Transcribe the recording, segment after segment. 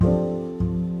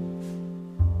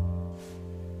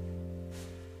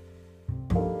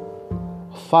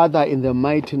Father, in the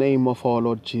mighty name of our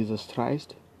Lord Jesus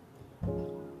Christ,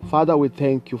 Father, we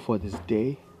thank you for this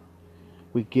day.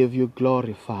 We give you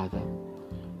glory, Father.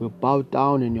 We bow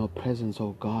down in your presence,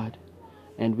 O God,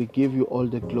 and we give you all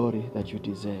the glory that you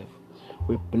deserve.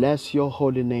 We bless your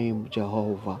holy name,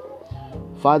 Jehovah.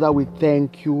 Father, we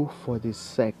thank you for this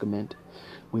segment.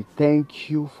 We thank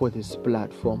you for this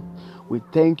platform. We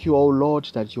thank you, O Lord,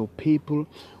 that your people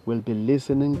will be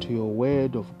listening to your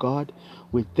word of God.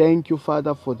 We thank you,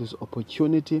 Father, for this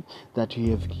opportunity that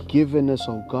you have given us,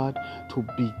 O God, to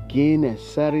begin a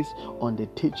series on the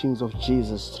teachings of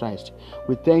Jesus Christ.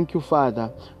 We thank you,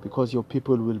 Father, because your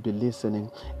people will be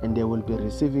listening and they will be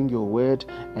receiving your word,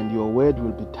 and your word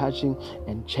will be touching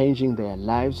and changing their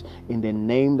lives in the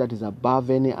name that is above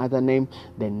any other name,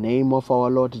 the name of our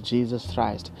Lord Jesus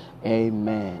Christ.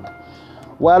 Amen.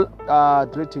 Well,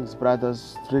 greetings,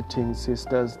 brothers, greetings,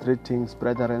 sisters, greetings,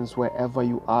 brethren, wherever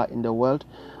you are in the world.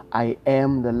 I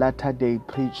am the Latter Day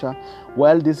Preacher.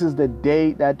 Well, this is the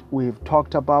day that we've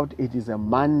talked about. It is a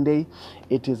Monday.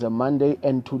 It is a Monday,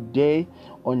 and today,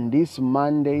 on this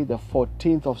Monday, the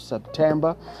 14th of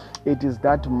September, it is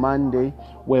that Monday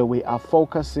where we are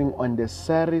focusing on the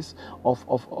series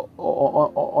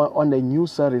on the new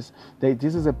series.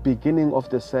 This is the beginning of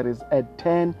the series, a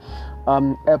 10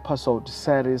 episode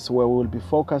series where we will be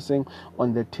focusing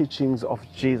on the teachings of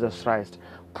Jesus Christ.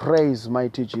 Praise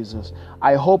mighty Jesus.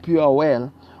 I hope you are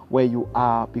well where you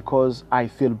are, because I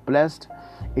feel blessed.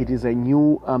 It is a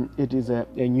new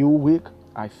week.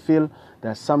 I feel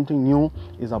that something new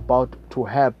is about to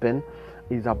happen.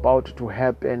 Is about to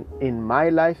happen in my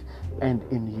life and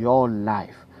in your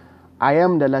life. I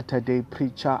am the Latter Day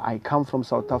Preacher. I come from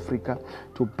South Africa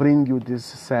to bring you this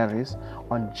series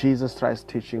on Jesus Christ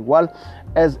teaching. Well,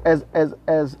 as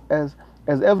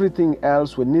everything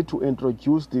else, we need to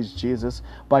introduce this Jesus,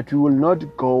 but we will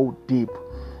not go deep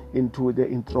into the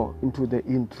intro,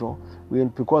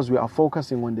 because we are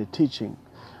focusing on the teaching,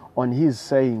 on his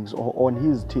sayings or on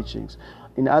his teachings.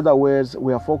 In other words,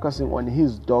 we are focusing on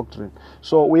his doctrine.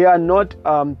 So we are not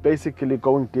basically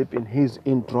going deep in his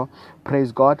intro,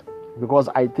 praise God, because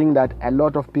I think that a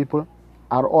lot of people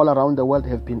are all around the world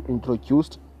have been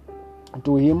introduced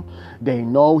to him. They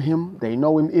know him,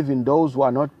 even those who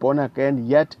are not born again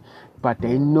yet, but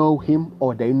they know him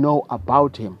or they know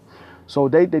about him. So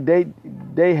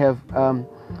they have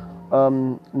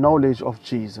knowledge of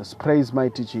Jesus. Praise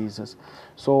mighty Jesus.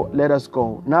 So let us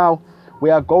go. Now we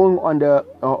are going on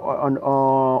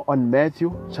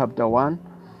Matthew chapter 1.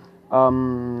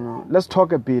 Let's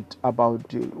talk a bit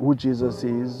about who Jesus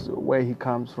is, where he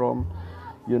comes from.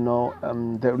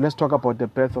 Let's talk about the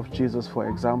birth of Jesus, for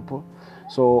example.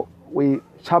 So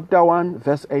chapter 1,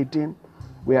 verse 18,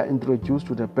 we are introduced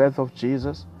to the birth of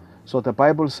Jesus. So the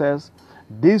Bible says,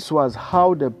 this was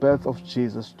how the birth of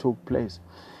Jesus took place.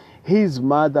 His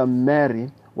mother Mary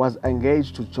was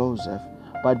engaged to Joseph,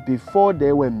 but before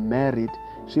they were married,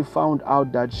 she found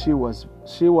out that she was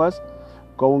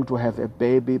going to have a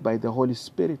baby by the Holy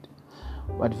Spirit.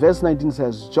 But verse 19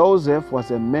 says, Joseph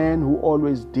was a man who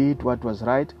always did what was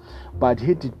right, but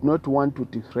he did not want to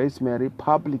disgrace Mary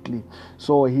publicly,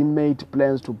 so he made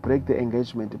plans to break the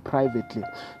engagement privately.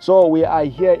 So we are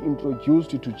here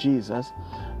introduced to Jesus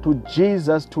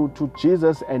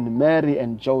and Mary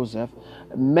and Joseph.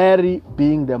 Mary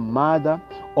being the mother,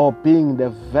 or being the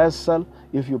vessel,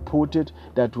 if you put it,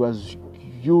 that was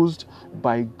used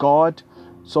by God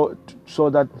so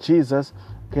that Jesus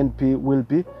will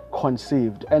be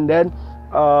conceived. And then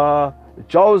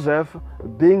Joseph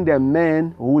being the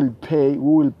man who will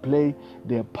play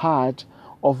the part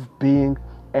of being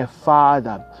a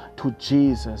father to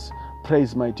Jesus.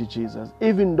 Praise mighty Jesus.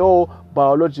 Even though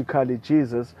biologically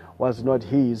Jesus was not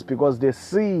his, because the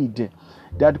seed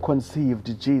that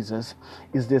conceived Jesus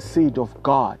is the seed of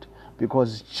God,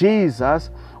 because Jesus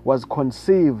was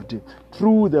conceived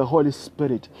through the Holy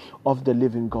Spirit of the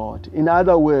living God. In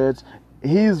other words,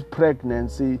 his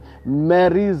pregnancy,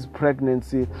 Mary's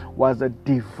pregnancy, was a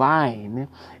divine.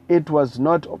 It was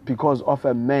not because of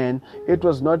a man. It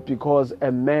was not because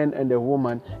a man and a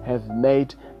woman have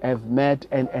met and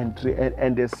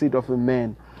the seed of a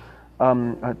man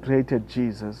created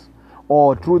Jesus,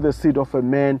 or through the seed of a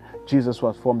man Jesus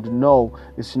was formed. No,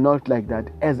 it's not like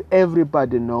that, as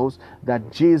everybody knows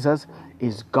that Jesus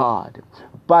is God.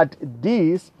 But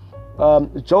this,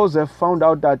 Joseph found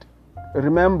out that,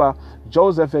 remember,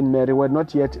 Joseph and Mary were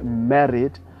not yet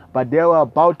married, but they were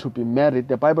about to be married.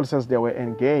 The Bible says they were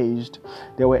engaged.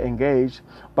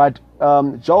 But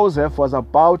Joseph was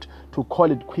about to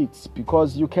call it quits,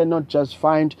 because you cannot just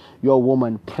find your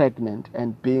woman pregnant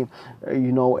and being,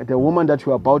 the woman that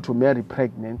you are about to marry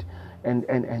pregnant,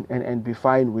 and be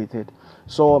fine with it.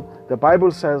 So the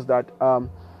Bible says that,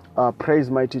 praise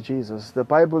mighty Jesus. The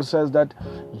Bible says that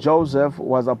Joseph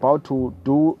was about to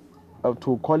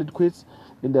call it quits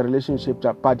in the relationship,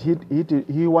 but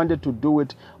he wanted to do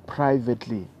it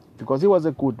privately because he was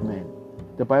a good man.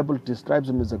 The Bible describes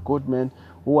him as a good man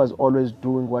who was always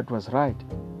doing what was right.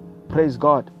 Praise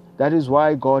God. That is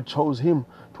why God chose him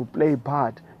to play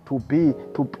part, to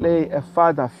play a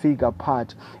father figure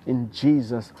part in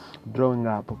Jesus growing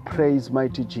up. Praise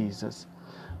mighty Jesus.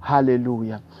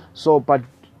 Hallelujah. So, but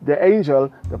the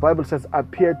angel, the Bible says,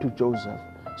 appeared to Joseph,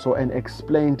 so, and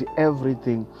explained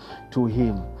everything to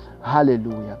him.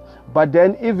 Hallelujah. But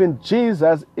then even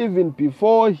Jesus, even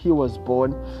before he was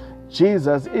born, he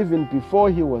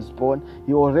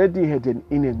already had an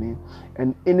enemy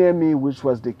which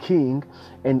was the king,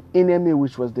 In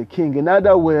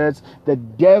other words, the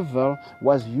devil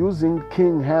was using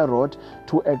King Herod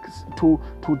to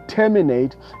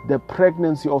terminate the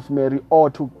pregnancy of Mary, or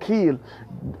to kill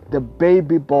the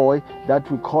baby boy that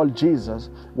we call Jesus.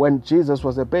 When Jesus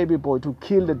was a baby boy, to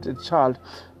kill the child,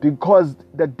 because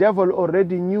the devil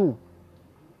already knew,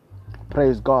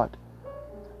 praise God,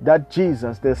 that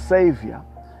Jesus, the Savior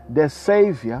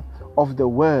of the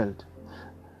world,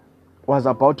 was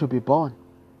about to be born.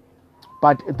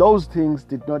 But those things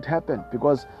did not happen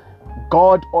because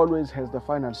God always has the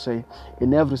final say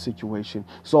in every situation.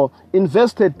 So in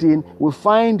verse 13, we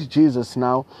find Jesus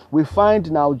now. We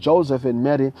find now Joseph and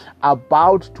Mary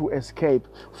about to escape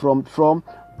from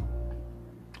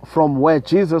where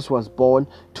Jesus was born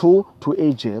to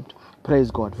Egypt.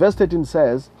 Praise God. Verse 13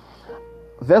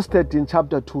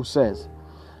 chapter 2 says,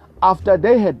 after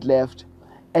they had left,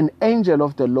 an angel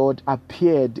of the Lord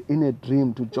appeared in a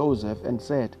dream to Joseph and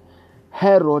said,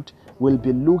 Herod will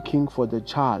be looking for the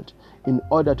child in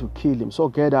order to kill him. So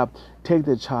get up, take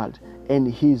the child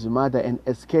and his mother and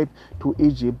escape to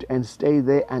Egypt and stay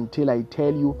there until I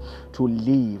tell you to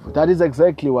leave. That is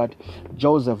exactly what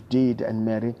Joseph did and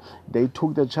Mary. They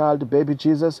took the child, baby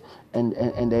Jesus, and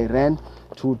they ran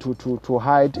to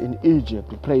hide in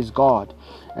Egypt. Praise God.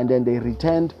 And then they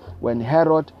returned when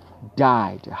Herod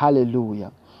died.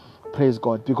 Hallelujah. Praise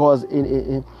God. Because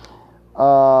in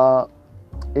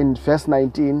verse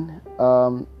 19,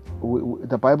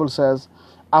 the Bible says,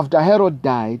 after Herod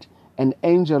died, an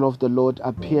angel of the Lord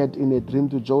appeared in a dream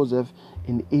to Joseph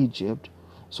in Egypt.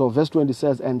 So verse 20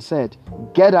 says, and said,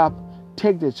 get up,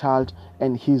 take the child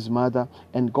and his mother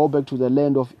and go back to the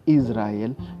land of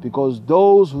Israel, because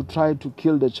those who tried to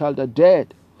kill the child are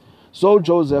dead. So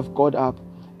Joseph got up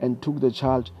and took the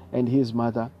child and his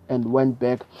mother and went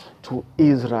back to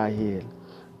Israel.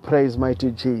 Praise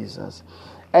mighty Jesus.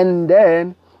 And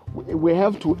then we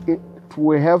have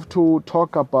to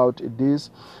talk about this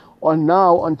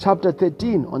on chapter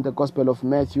 13 on the Gospel of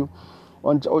Matthew.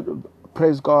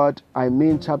 Praise God,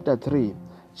 chapter 3,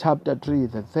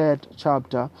 the third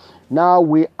chapter. Now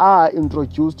we are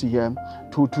introduced here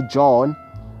to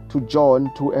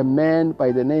a man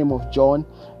by the name of John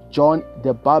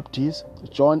the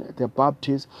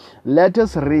Baptist. Let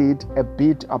us read a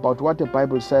bit about what the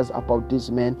Bible says about this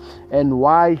man and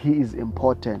why he is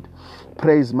important.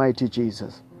 Praise mighty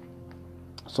Jesus.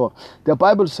 So the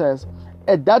Bible says,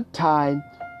 at that time,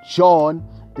 John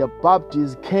the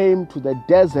Baptist came to the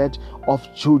desert of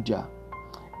Judea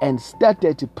and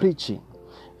started preaching.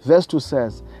 Verse 2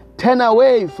 says, turn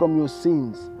away from your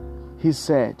sins, he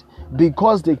said,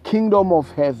 because the kingdom of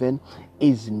heaven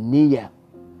is near.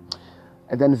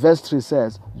 And then verse 3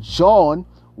 says, John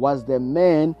was the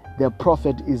man the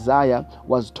prophet Isaiah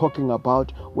was talking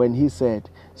about when he said,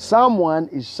 someone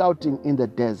is shouting in the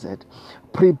desert,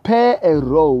 prepare a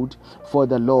road for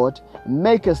the Lord,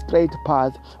 make a straight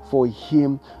path for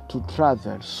him to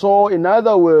travel. So in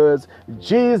other words,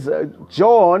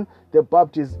 John the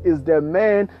Baptist is the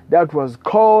man that was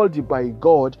called by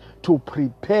God to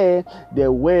prepare the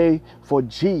way for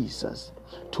Jesus,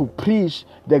 to preach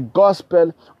the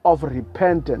gospel of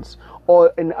repentance,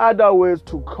 or in other words,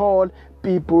 to call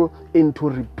people into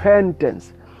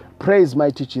repentance. Praise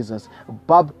mighty Jesus.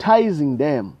 Baptizing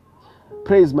them,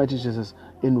 praise mighty Jesus,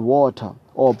 in water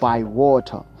or by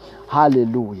water.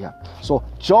 Hallelujah. So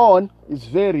John is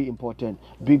very important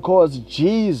because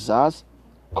Jesus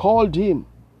called him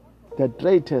the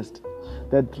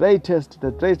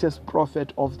greatest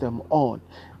prophet of them all.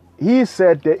 He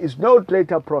said there is no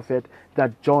greater prophet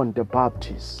than John the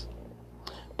Baptist.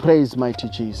 Praise mighty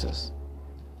Jesus.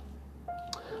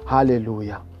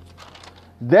 Hallelujah.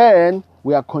 Then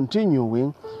we are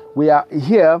continuing. We are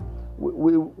here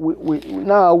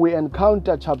now we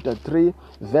encounter chapter 3,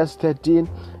 verse 13.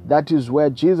 That is where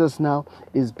Jesus now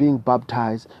is being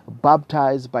baptized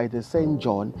by the Saint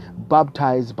John,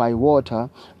 baptized by water.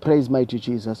 Praise mighty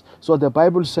Jesus. So the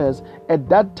Bible says, at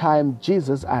that time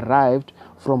Jesus arrived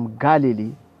from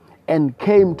Galilee and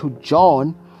came to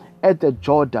John at the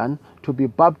Jordan to be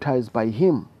baptized by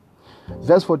him.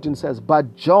 Verse 14 says,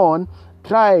 but John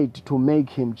tried to make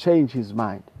him change his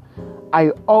mind.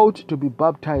 I ought to be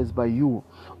baptized by you,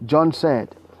 John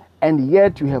said, and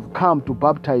yet you have come to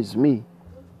baptize me.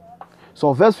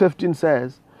 So verse 15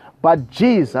 says, but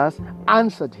Jesus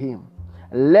answered him,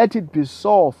 let it be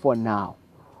so for now,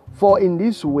 for in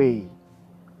this way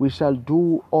we shall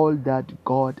do all that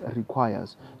God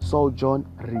requires. So John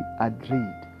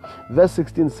agreed. Verse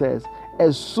 16 says,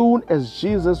 as soon as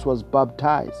Jesus was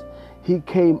baptized, he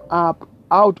came up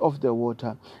out of the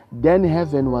water. Then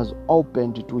heaven was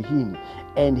opened to him,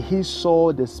 and he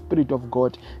saw the Spirit of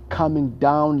God coming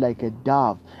down like a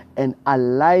dove and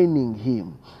alighting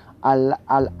him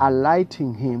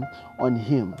on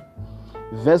him.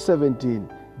 Verse 17,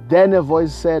 then a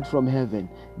voice said from heaven,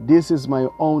 this is my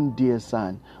own dear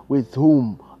Son, with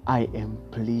whom I am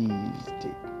pleased.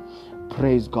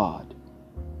 Praise God.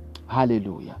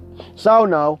 Hallelujah. So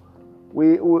now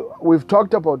we've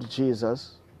talked about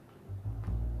Jesus,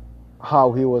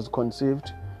 how he was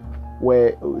conceived,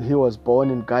 where he was born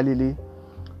in Galilee.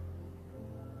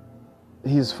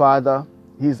 His father,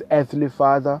 his earthly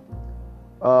father,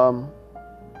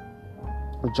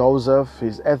 Joseph,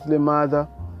 his earthly mother,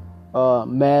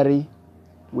 Mary.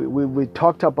 We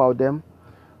talked about them.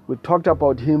 We talked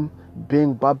about him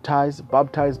being baptized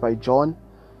by John,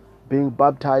 being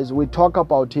baptized. We talk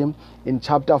about him in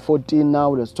chapter 14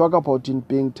 now. Let's talk about him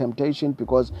being temptation,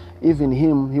 because even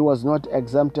him, he was not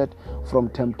exempted from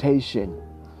temptation.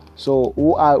 So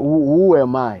who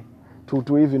am I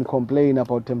to even complain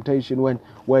about temptation when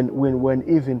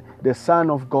even the Son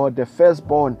of God, the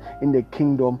firstborn in the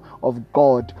kingdom of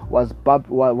God, was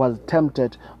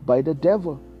tempted by the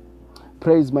devil?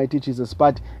 Praise mighty Jesus.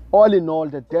 But all in all,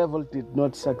 the devil did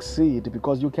not succeed,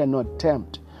 because you cannot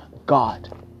tempt God.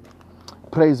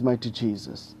 Praise mighty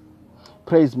Jesus.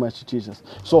 Praise mighty Jesus.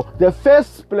 So the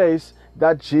first place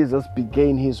that Jesus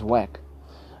began his work,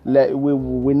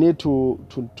 we need to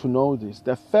know this.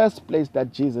 The first place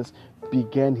that Jesus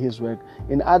began his work.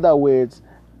 In other words,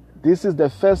 this is the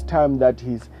first time that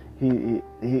his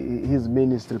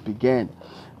ministry began.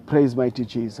 Praise mighty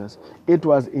Jesus. It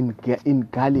was in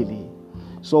Galilee.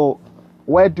 So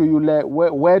where do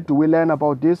we learn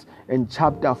about this? In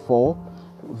chapter 4,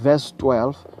 verse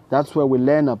 12. That's where we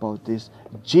learn about this.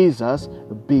 Jesus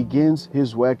begins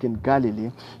his work in Galilee.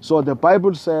 So the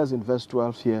Bible says in verse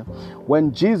 12 here,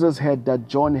 when Jesus heard that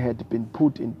John had been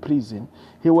put in prison,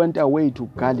 he went away to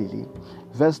Galilee.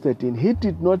 Verse 13, he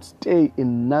did not stay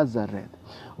in Nazareth,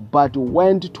 but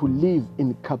went to live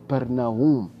in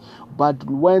Capernaum.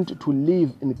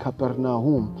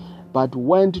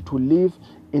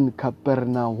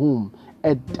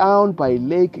 A town by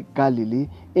Lake Galilee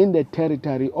in the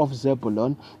territory of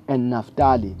Zebulun and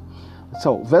Naphtali.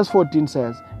 So verse 14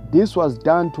 says, this was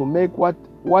done to make what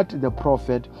the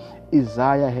prophet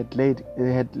Isaiah had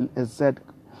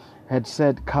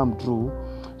said come true.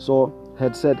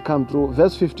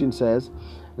 Verse 15 says,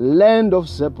 land of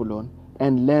Zebulun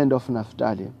and land of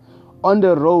Naphtali, on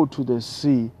the road to the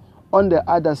sea, on the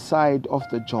other side of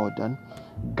the Jordan,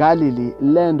 Galilee,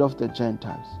 land of the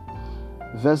Gentiles.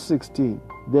 Verse 16,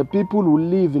 the people who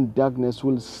live in darkness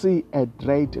will see a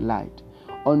great light.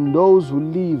 On those who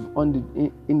live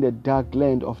in the dark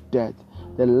land of death,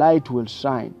 the light will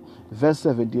shine. Verse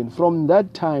 17, from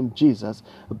that time Jesus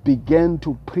began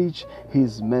to preach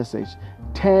his message.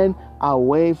 Turn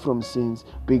away from sins,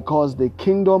 because the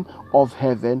kingdom of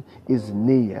heaven is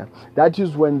near. That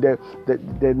is when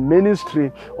the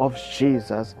ministry of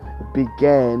Jesus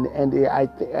began. And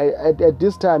at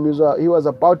this time he was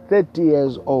about 30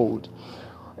 years old.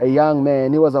 A young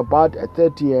man, he was about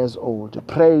 30 years old.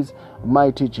 Praise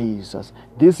mighty Jesus.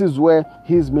 This is where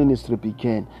his ministry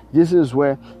began. This is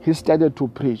where he started to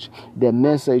preach the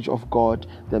message of God,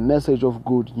 the message of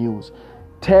good news,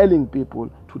 telling people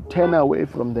to turn away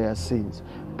from their sins,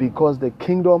 because the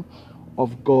kingdom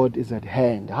of God is at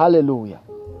hand. Hallelujah.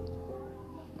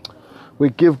 We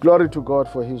give glory to God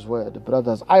for his word,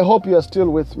 brothers. I hope you are still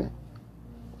with me.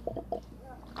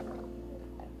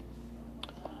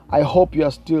 I hope you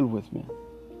are still with me.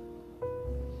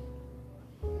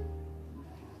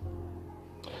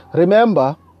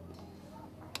 Remember,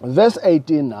 verse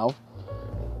 18 now,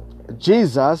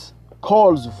 Jesus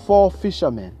calls 4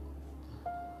 fishermen.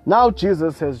 Now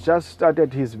Jesus has just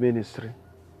started his ministry.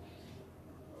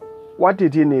 what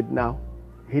did he need now?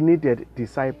 He needed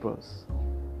disciples.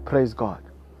 Praise God.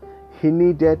 He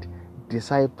needed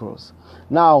disciples.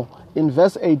 Now, in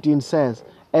verse 18 says,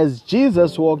 as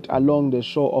Jesus walked along the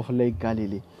shore of Lake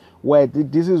Galilee, where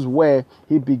this is where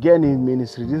he began his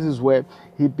ministry. This is where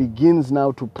he begins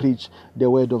now to preach the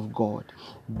word of God.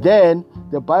 Then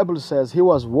the Bible says he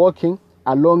was walking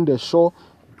along the shore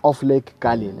of Lake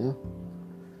Galilee.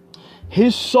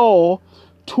 He saw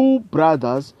two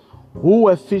brothers who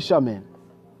were fishermen.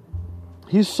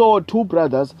 He saw two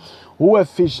brothers who were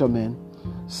fishermen.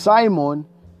 Simon,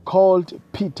 called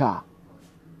Peter,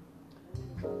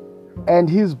 and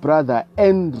his brother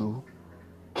Andrew,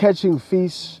 catching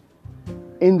fish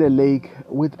in the lake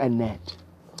with a net.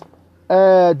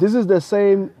 This is the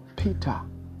same Peter,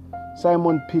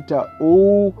 Simon Peter,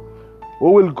 who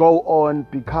will go on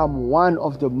become one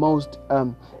of the most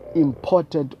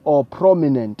important or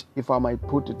prominent, if I might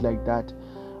put it like that,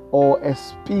 or a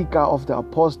speaker of the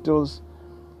apostles,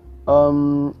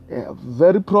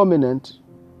 very prominent,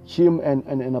 him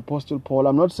and Apostle Paul.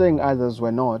 I'm not saying others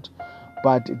were not,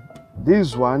 but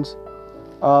these ones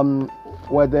were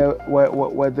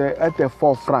at the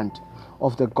forefront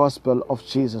of the gospel of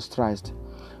Jesus Christ.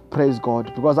 Praise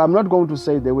God. Because I'm not going to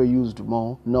say they were used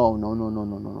more.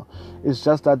 No. It's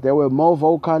just that they were more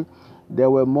vocal. They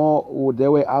were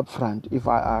upfront, if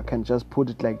I can just put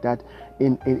it like that,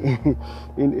 in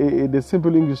the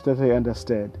simple English that I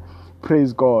understand.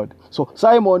 Praise God. So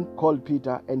Simon, called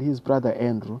Peter, and his brother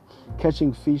Andrew,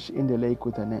 catching fish in the lake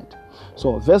with a net.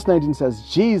 So verse 19 says,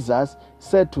 Jesus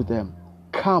said to them,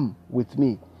 come with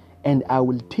me, and I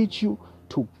will teach you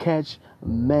to catch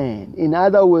men. In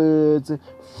other words,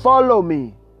 follow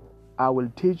me. I will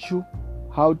teach you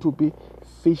how to be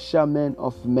fishermen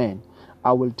of men.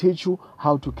 I will teach you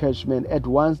how to catch men. At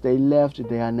once they left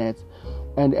their nets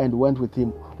and went with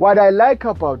him. What I like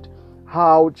about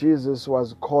how Jesus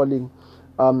was calling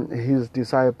his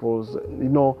disciples,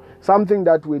 something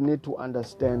that we need to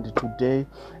understand today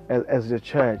as the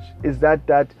church is that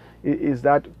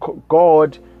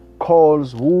God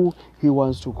calls who he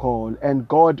wants to call, and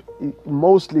God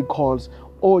mostly calls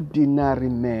ordinary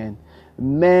men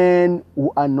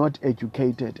who are not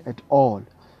educated at all,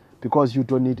 because you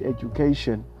don't need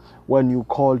education when you're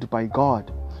called by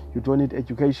God. You don't need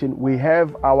education. We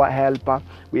have our helper,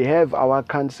 we have our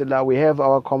counselor, we have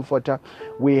our comforter,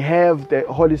 we have the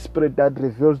Holy Spirit that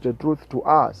reveals the truth to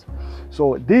us.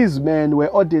 So these men were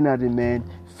ordinary men,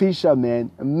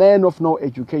 fishermen, men of no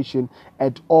education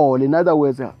at all. In other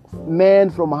words, men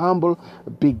from humble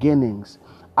beginnings.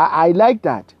 I like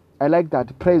that. I like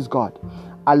that. Praise God.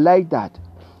 I like that.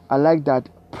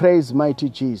 Praise mighty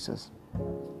Jesus.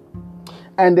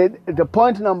 And the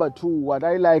point number 2, what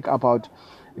I like about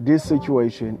this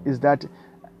situation is that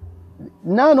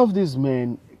none of these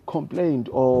men complained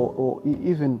or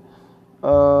even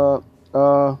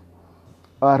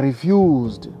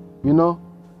refused.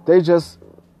 They just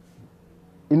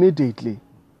immediately,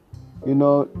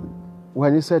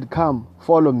 when he said, come,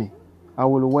 follow me, I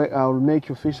will make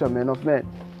you fishermen of men.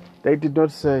 They did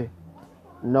not say,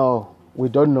 no, we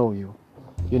don't know you.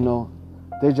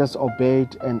 They just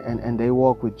obeyed and they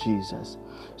walked with Jesus.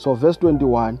 So verse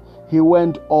 21, he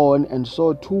went on and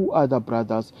saw two other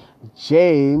brothers,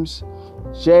 James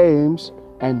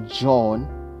and John.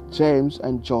 John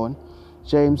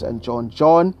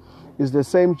is the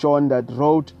same John that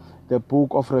wrote the book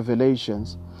of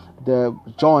Revelations.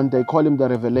 John, they call him the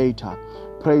Revelator.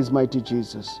 Praise mighty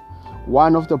Jesus.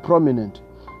 One of the prominent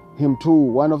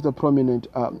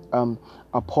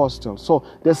apostles. So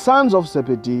the sons of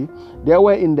Zebedee, they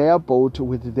were in their boat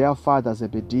with their father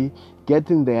Zebedee,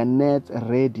 getting their nets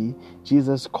ready.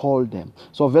 Jesus called them.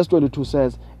 So verse 22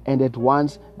 says, and at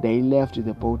once they left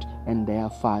the boat and their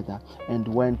father and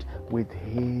went with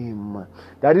him.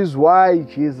 That is why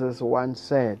Jesus once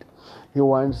said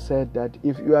that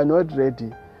if you are not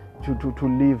ready to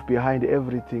leave behind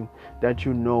everything that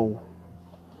even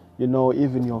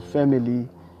your family,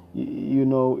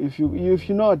 if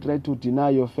you're not ready to deny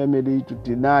your family, to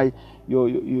deny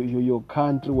your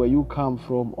country where you come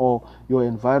from, or your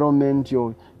environment,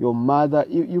 your mother,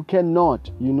 you cannot.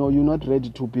 You're not ready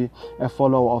to be a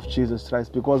follower of Jesus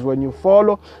Christ, because when you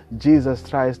follow Jesus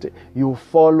Christ, you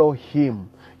follow him.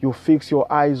 You fix your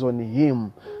eyes on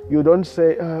him. You don't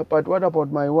say, but what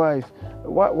about my wife?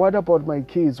 What about my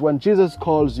kids? When Jesus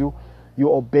calls you,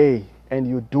 you obey and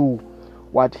you do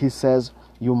what he says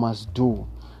you must do.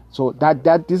 So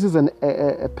this is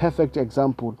a perfect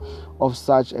example of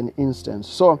such an instance.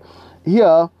 So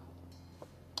here,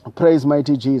 praise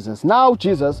mighty Jesus. Now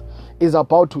Jesus is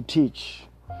about to teach.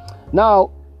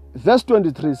 Now, verse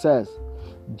 23 says,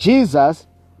 Jesus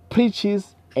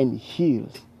preaches and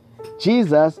heals.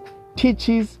 Jesus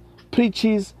teaches,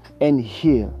 preaches, and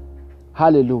heals.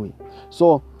 Hallelujah.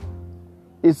 So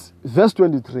it's verse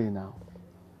 23 now.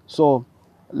 So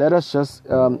let us just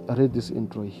read this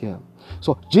intro here.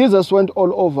 So Jesus went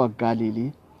all over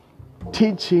Galilee,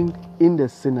 teaching in the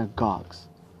synagogues,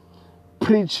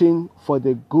 preaching for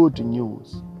the good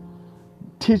news,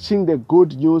 teaching the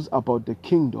good news about the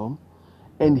kingdom,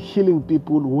 and healing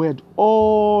people who had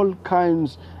all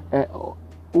kinds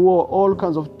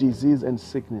of disease and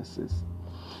sicknesses.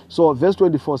 So verse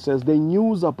 24 says, the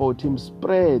news about him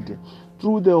spread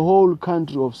through the whole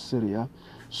country of Syria,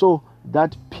 so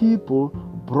that people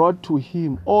brought to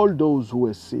him all those who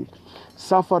were sick,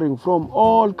 suffering from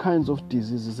all kinds of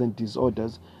diseases and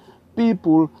disorders,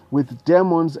 people with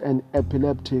demons and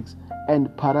epileptics and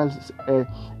paralytics,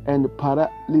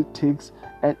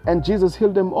 and Jesus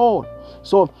healed them all.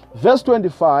 So verse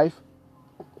 25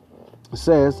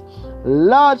 says,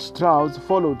 large crowds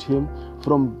followed him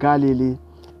from Galilee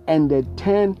and the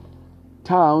 10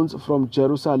 towns from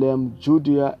Jerusalem,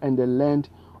 Judea, and the land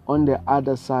on the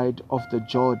other side of the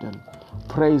Jordan.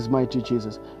 Praise mighty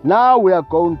Jesus. Now we are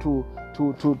going to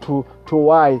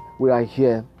why we are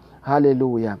here.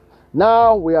 Hallelujah.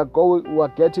 Now we are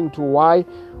getting to why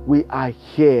we are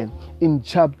here in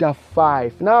chapter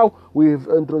 5. Now we've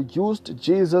introduced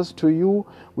Jesus to you.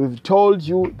 We've told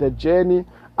you the journey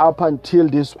up until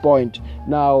this point.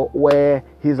 Now where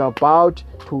he's about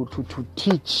to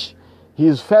teach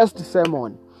his first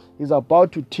sermon. He's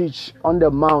about to teach on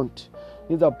the mount.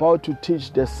 He's about to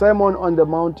teach the Sermon on the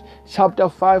Mount, chapter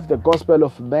 5, the Gospel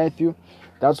of Matthew.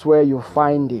 That's where you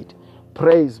find it.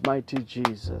 Praise mighty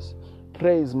Jesus.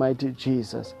 Praise mighty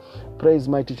Jesus. Praise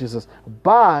mighty Jesus.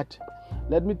 But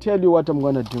let me tell you what I'm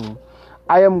going to do.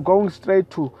 I am going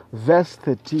straight to verse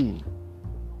 13.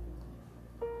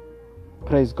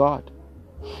 Praise God.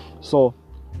 So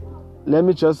let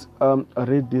me just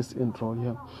read this intro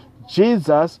here.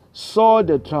 Jesus saw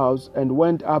the crowds and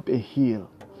went up a hill.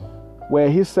 Where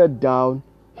he sat down,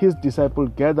 his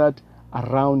disciples gathered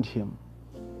around him,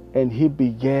 and he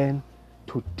began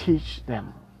to teach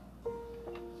them.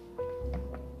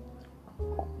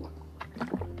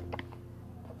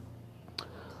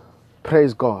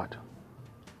 Praise God.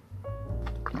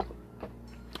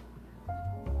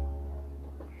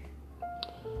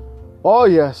 Oh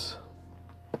yes.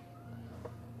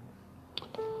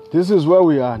 This is where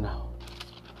we are now.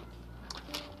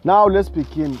 Now let's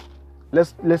begin.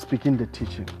 Let's begin the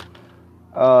teaching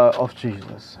of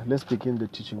Jesus. Let's begin the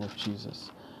teaching of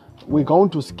Jesus. We're going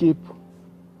to skip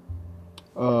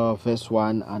verse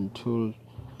 1 until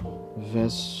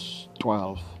verse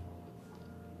 12.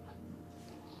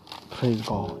 Praise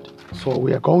God. So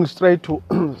we are going straight to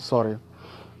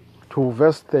to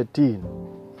verse 13.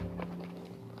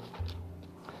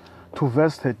 To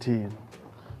verse 13.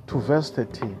 To verse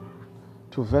 13.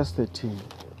 To verse 13.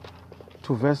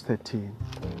 To verse 13.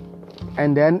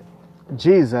 And then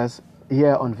Jesus,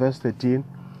 here on verse 13,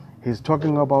 he's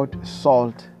talking about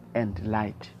salt and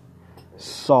light.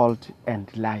 Salt and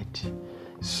light.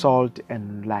 Salt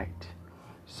and light.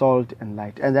 Salt and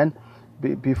light. And then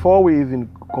before we even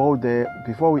go there,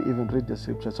 before we even read the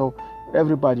scripture, so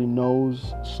everybody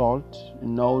knows salt,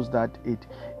 knows that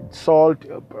salt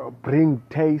brings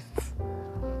tastes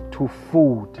to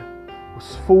food.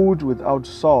 Food without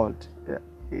salt,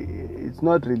 it's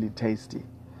not really tasty.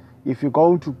 If you're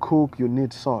going to cook, you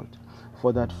need salt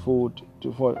for that food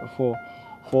for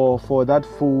that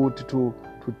food to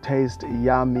taste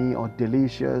yummy or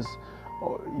delicious.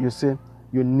 You see,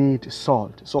 you need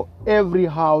salt. So every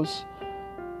house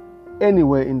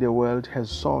anywhere in the world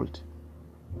has salt.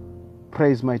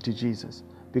 Praise mighty Jesus.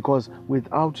 Because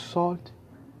without salt,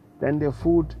 then the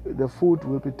food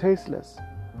will be tasteless.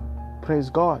 Praise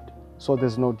God. So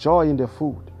there's no joy in the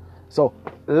food. So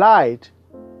light,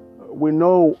 we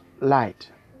know light.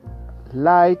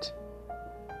 Light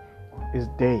is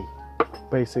day,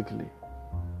 basically.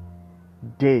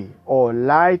 Day or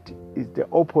light is the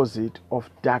opposite of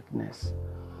darkness.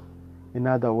 In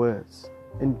other words,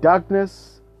 in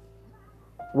darkness,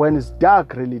 when it's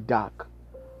dark, really dark,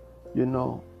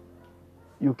 you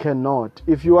cannot.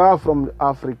 If you are from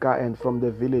Africa and from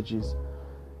the villages,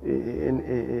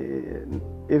 even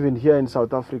here in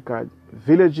South Africa,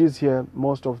 villages here,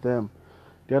 most of them,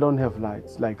 they don't have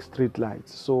lights, like street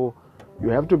lights. So you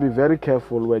have to be very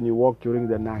careful when you walk during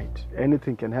the night.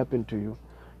 Anything can happen to you.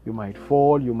 You might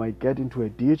fall, you might get into a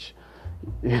ditch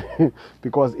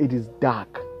because it is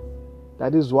dark.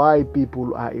 That is why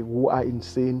people who are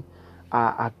insane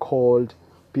are called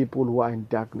people who are in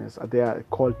darkness. They are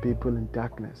called people in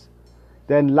darkness.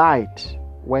 Then light,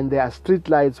 when there are street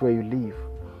lights where you live,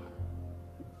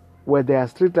 where there are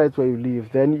street lights where you live,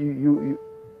 then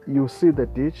you see the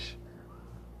ditch,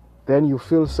 then you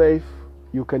feel safe,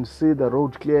 you can see the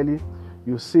road clearly,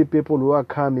 you see people who are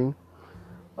coming,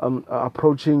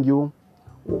 approaching you,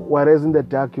 whereas in the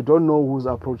dark you don't know who's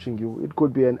approaching you. It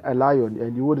could be a lion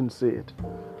and you wouldn't see it.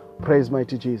 Praise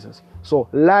mighty Jesus. So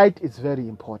light is very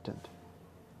important.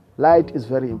 Light is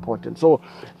very important. So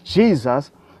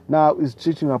Jesus now is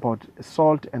teaching about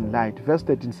salt and light. Verse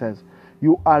 13 says,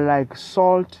 you are like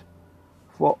salt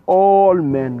for all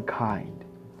mankind.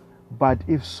 But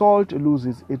if salt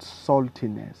loses its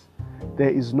saltiness, there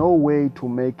is no way to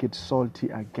make it salty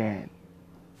again.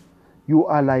 You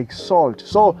are like salt.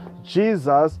 So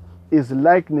Jesus is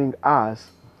likening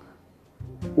us,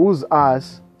 who's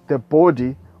us, the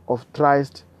body of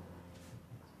Christ,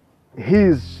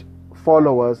 his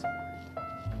followers,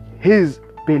 his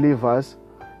believers,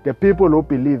 the people who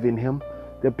believe in him,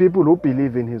 the people who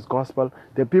believe in his gospel,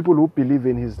 the people who believe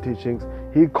in his teachings.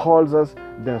 He calls us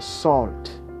the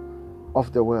salt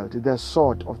of the world, the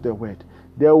salt of the world.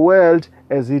 The world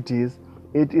as it is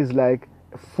like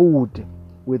food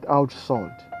without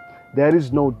salt. There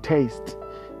is no taste.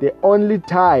 The only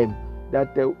time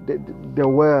that the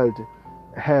world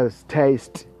has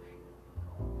taste,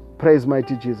 praise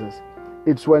mighty Jesus,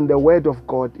 it's when the word of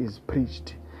God is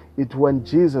preached. It's when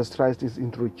Jesus Christ is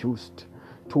introduced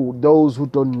to those who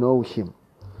don't know him.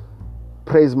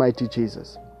 Praise mighty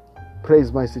Jesus.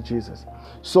 Praise mighty Jesus.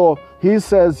 So he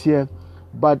says here,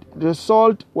 but the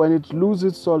salt, when it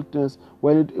loses saltness,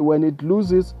 when it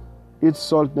loses its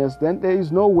saltness, then there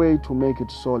is no way to make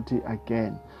it salty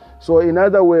again. So in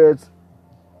other words,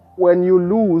 when you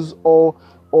lose or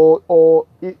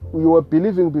you were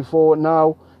believing before,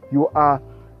 now you are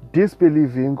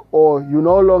disbelieving, or you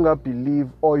no longer believe,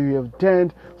 or you have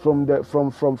turned from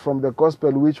the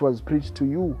gospel which was preached to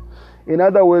you. In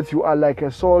other words, you are like a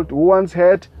salt who once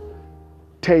had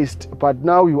taste, but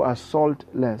now you are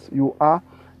saltless. You are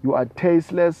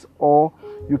tasteless, or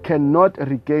you cannot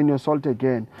regain your salt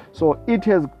again. So it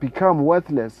has become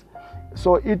worthless.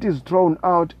 So it is thrown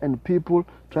out and people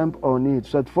trample on it.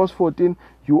 So at verse 14,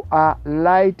 you are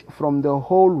light from the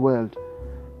whole world.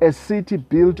 A city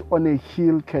built on a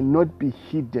hill cannot be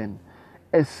hidden.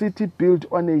 A city built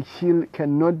on a hill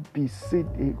cannot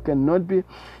be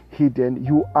hidden.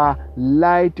 You are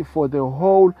light for the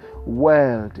whole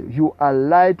world. You are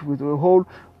light with the whole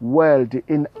world.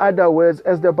 In other words,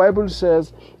 as the Bible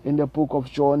says in the book of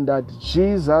John, that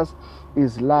Jesus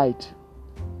is light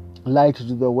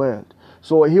to the world.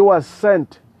 So he was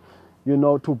sent,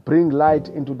 to bring light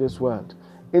into this world.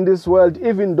 In this world,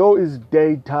 even though it's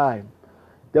daytime,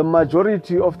 the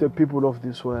majority of the people of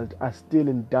this world are still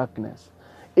in darkness.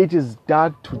 It is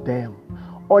dark to them.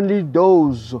 Only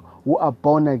those who are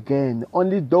born again,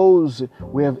 only those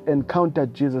who have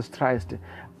encountered Jesus Christ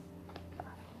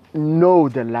know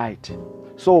the light.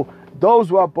 So those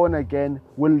who are born again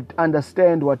will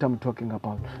understand what I'm talking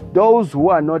about. Those who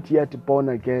are not yet born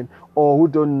again, or who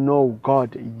don't know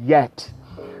God yet,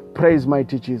 praise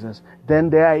mighty Jesus, then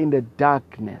they are in the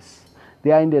darkness. They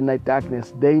are in the night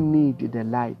darkness. They need the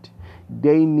light.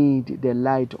 They need the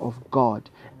light of God.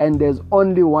 And there's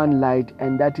only one light,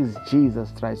 and that is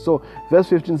Jesus Christ. So verse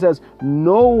 15 says,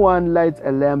 no one lights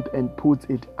a lamp and puts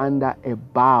it under a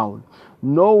bowl.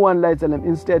 No one lights a lamp.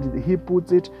 Instead, he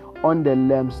puts it on the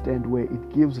lampstand, where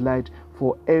it gives light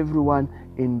for everyone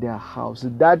in their house.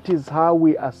 That is how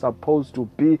we are supposed to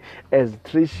be as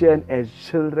Christians, as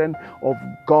children of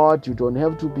God. You don't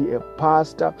have to be a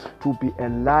pastor to be a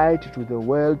light to the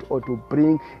world, or to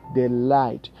bring the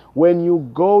light. When you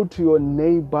go to your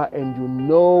neighbor and you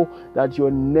know that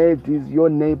your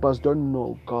neighbors don't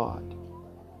know God,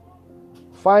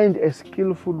 find a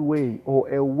skillful way, or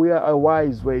a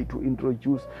wise way to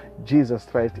introduce Jesus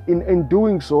Christ. In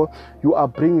doing so, you are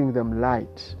bringing them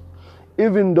light.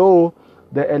 Even though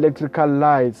the electrical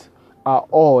lights are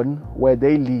on where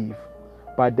they live,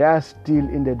 but they are still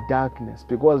in the darkness,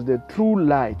 because the true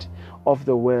light of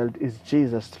the world is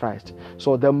Jesus Christ.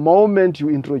 So the moment you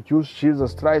introduce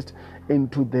Jesus Christ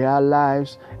into their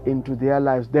lives,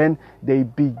 then they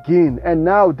begin. And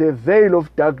now the veil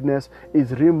of darkness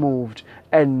is removed,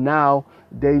 and now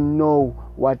they know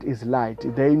what is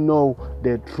light. They know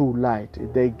the true light.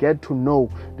 They get to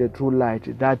know the true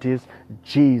light. That is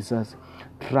Jesus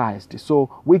Christ. So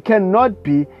we cannot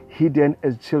be hidden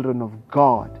as children of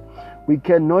God. We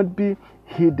cannot be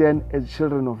hidden as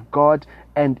children of God.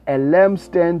 And a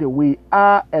lampstand, we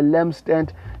are a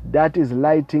lampstand that is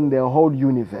lighting the whole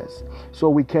universe. So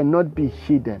we cannot be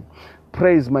hidden.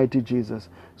 Praise mighty Jesus.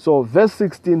 So verse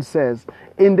 16 says,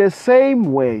 in the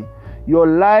same way, Your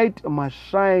light must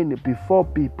shine before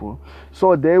people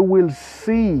so they will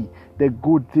see the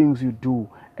good things you do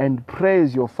and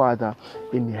praise your Father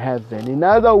in heaven. In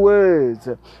other words,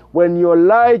 when your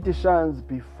light shines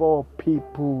before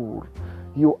people,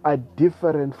 you are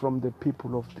different from the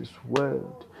people of this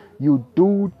world. You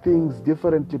do things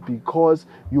differently because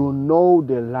you know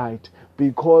the light,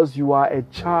 because you are a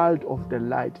child of the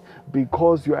light,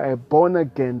 because you are a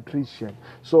born-again Christian.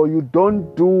 So you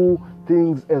don't do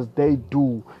things as they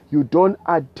do. You don't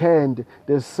attend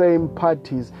the same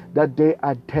parties that they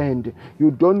attend.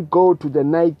 You don't go to the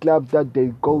nightclub that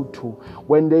they go to.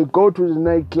 When they go to the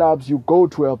nightclubs, you go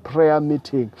to a prayer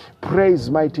meeting. Praise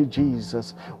mighty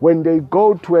Jesus. When they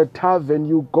go to a tavern,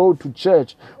 you go to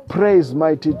church. Praise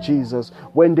mighty Jesus.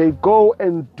 When they go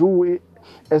and do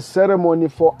a ceremony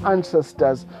for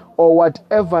ancestors or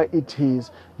whatever it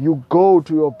is, you go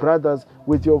to your brothers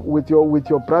with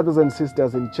your brothers and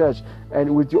sisters in church,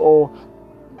 and with your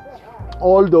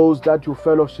all those that you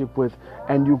fellowship with,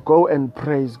 and you go and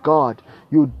praise God.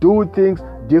 You do things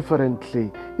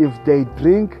differently. If they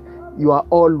drink, you are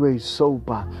always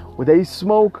sober. When they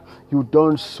smoke, you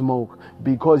don't smoke,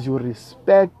 because you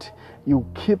respect, you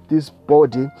keep this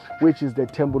body, which is the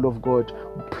temple of God,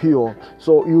 pure.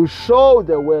 So you show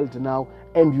the world now,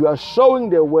 and you are showing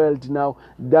the world now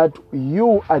that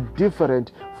you are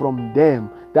different from them.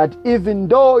 That even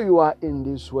though you are in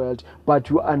this world, but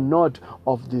you are not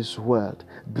of this world.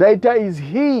 Greater is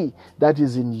He that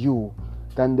is in you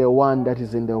than the one that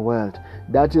is in the world.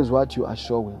 That is what you are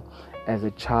showing as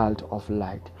a child of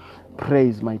light.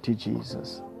 Praise mighty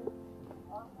Jesus.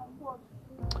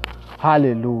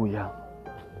 Hallelujah.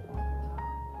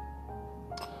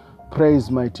 Praise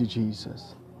mighty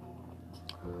Jesus.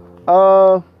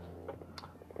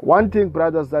 One thing,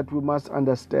 brothers, that we must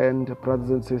understand, brothers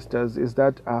and sisters, is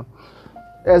that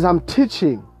as I'm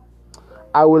teaching,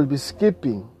 I will be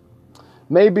skipping.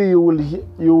 Maybe you will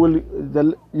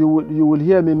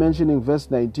hear me mentioning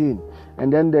verse 19,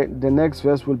 and then the next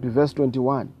verse will be verse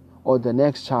 21, or the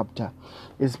next chapter.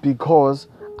 It's because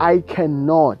I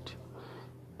cannot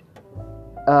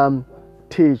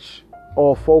teach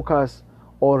or focus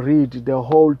or read the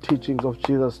whole teachings of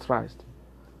Jesus Christ,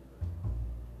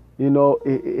 in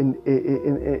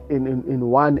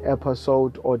one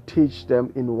episode, or teach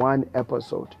them in one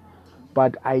episode.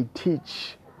 But I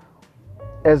teach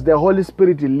as the Holy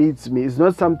Spirit leads me. It's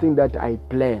not something that I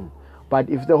plan. But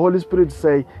if the Holy Spirit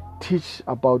say, teach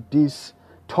about this,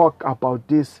 talk about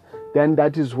this, then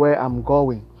that is where I'm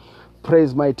going.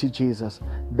 Praise mighty Jesus.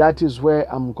 That is where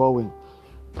I'm going.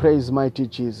 Praise mighty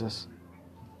Jesus.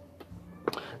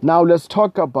 Now let's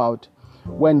talk about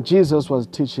when Jesus was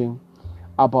teaching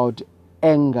about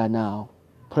anger now.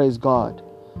 Praise God.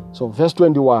 So verse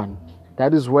 21,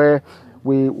 that is where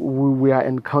we are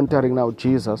encountering now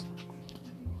Jesus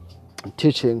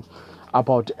teaching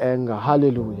about anger.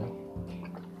 Hallelujah.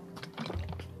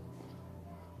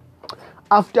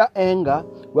 After anger,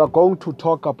 we are going to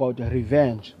talk about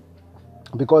revenge,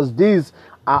 because these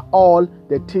are all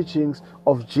the teachings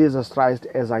of Jesus Christ.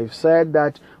 As I've said,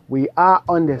 that we are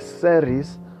on the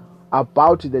series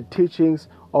about the teachings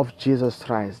of Jesus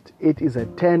Christ. It is a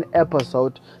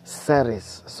 10-episode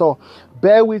series. So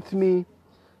bear with me,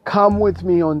 come with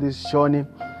me on this journey.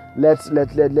 Let's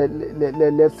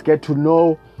get to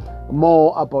know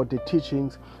more about the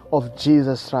teachings of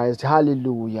Jesus Christ.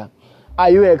 Hallelujah. Are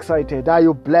you excited? Are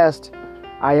you blessed?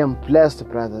 I am blessed,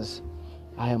 brothers.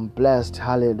 I am blessed.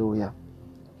 Hallelujah.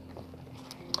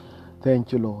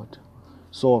 Thank you, Lord.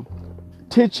 So,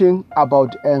 teaching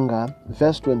about anger,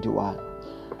 verse 21.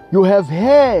 You have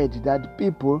heard that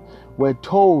people were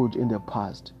told in the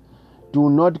past, do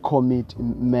not commit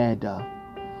murder.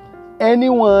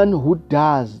 Anyone who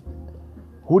does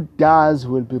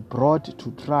will be brought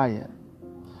to trial.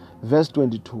 Verse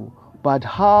 22. But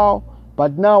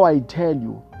now I tell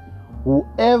you,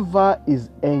 whoever is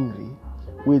angry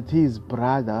with his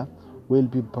brother will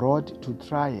be brought to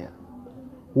trial.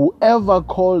 Whoever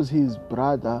calls his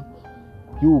brother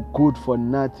you good for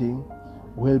nothing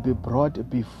will be brought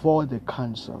before the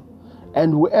council.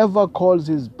 And whoever calls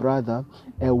his brother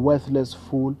a worthless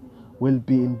fool will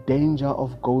be in danger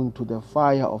of going to the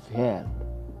fire of hell.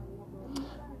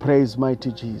 Praise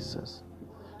mighty Jesus.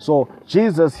 So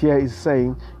Jesus here is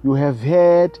saying, you have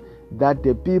heard that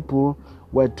the people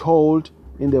were told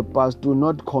in the past, do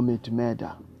not commit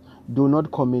murder. Do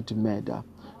not commit murder.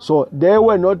 So they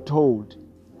were not told.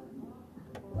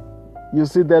 You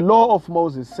see, the law of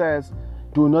Moses says,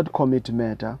 do not commit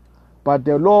murder. But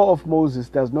the law of Moses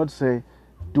does not say,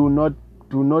 do not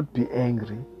be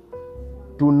angry.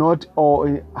 Do not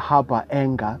harbor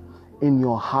anger in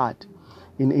your heart.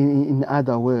 In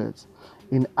other words.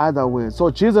 in other words. So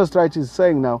Jesus Christ is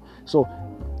saying now, so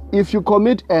if you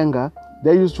commit anger,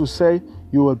 they used to say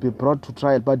you will be brought to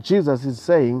trial. But Jesus is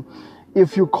saying,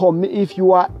 if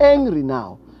you are angry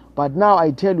now, but now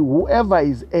I tell you, whoever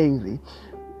is angry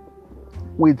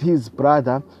with his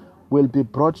brother will be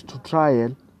brought to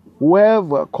trial.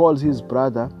 Whoever calls his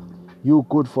brother you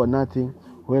good for nothing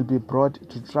will be brought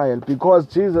to trial. Because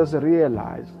Jesus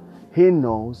realized, he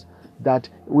knows that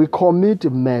we commit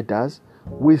murders,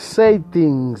 we say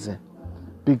things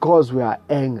because we are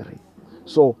angry.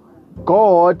 So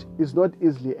God is not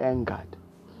easily angered.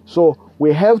 So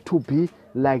we have to be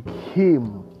like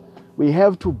him. We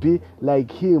have to be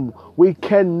like him. We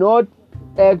cannot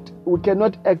act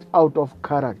out of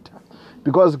character,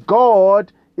 because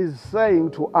God is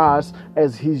saying to us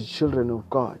as his children of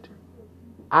God,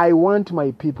 I want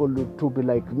my people to be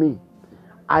like me.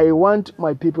 I want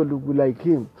my people to be like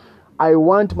him. I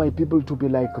want my people to be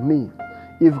like me.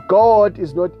 If God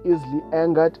is not easily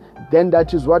angered, then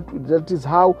that is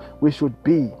how we should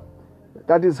be.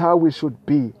 That is how we should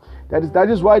be. That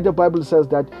is why the Bible says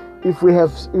that if we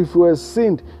have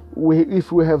sinned,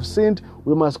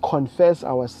 we must confess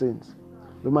our sins.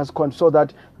 We must so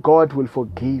that God will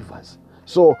forgive us.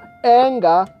 So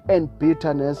anger and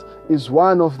bitterness is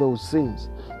one of those sins.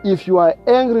 If you are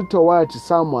angry towards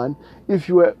someone, if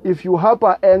you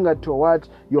harbor anger towards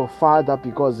your father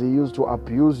because he used to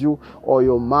abuse you, or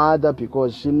your mother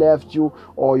because she left you,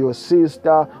 or your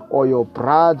sister, or your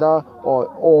brother,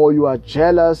 or you are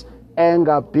jealous,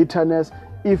 anger, bitterness,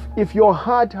 if your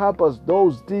heart harbors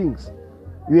those things,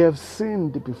 you have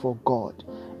sinned before God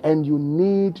and you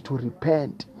need to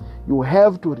repent. You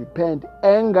have to repent.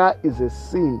 Anger is a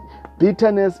sin.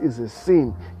 Bitterness is a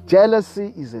sin.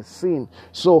 Jealousy is a sin.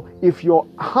 So if your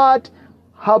heart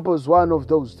harbors one of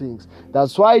those things,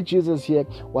 that's why Jesus here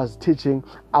was teaching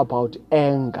about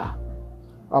anger.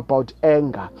 About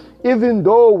anger. Even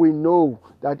though we know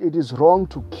that it is wrong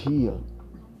to kill.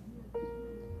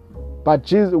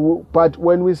 But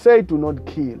when we say do not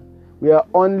kill, we are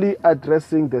only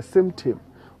addressing the symptom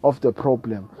of the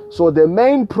problem. So the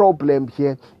main problem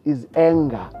here is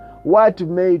anger. What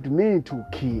made me to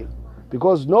kill?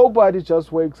 Because nobody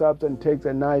just wakes up and takes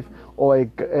a knife or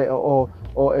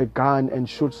a gun and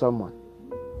shoots someone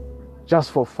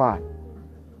just for fun.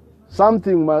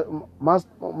 Something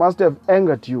must have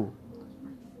angered you.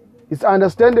 It's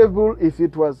understandable if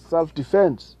it was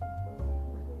self-defense.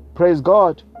 Praise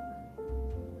God.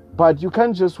 But you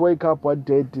can't just wake up one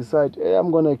day and decide, hey, I'm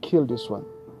going to kill this one.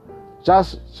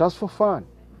 Just for fun.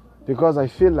 Because I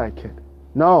feel like it.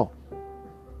 No.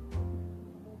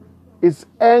 It's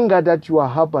anger that you are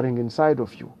harboring inside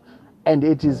of you. And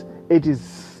it is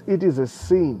a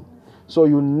sin. So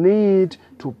you need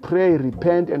to pray,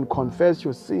 repent, and confess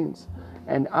your sins.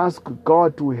 And ask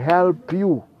God to help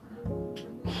you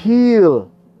heal.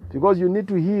 Because you need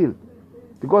to heal.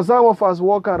 Because some of us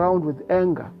walk around with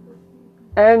anger.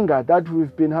 Anger that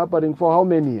we've been harboring for how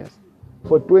many years?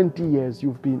 For 20 years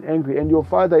you've been angry, and your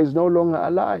father is no longer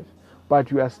alive, but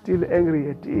you are still angry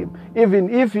at him, even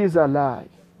if he's alive.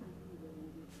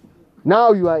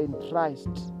 Now you are in Christ.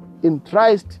 In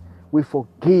Christ we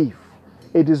forgive.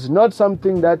 It is not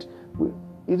something that you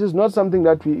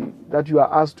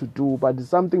are asked to do, but it's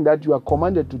something that you are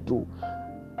commanded to do.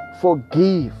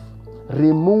 Forgive.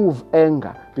 Remove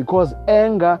anger, because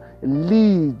anger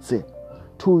leads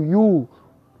to you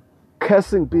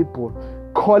cursing people,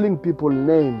 calling people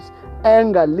names.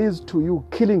 Anger leads to you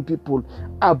killing people,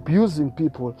 abusing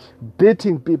people,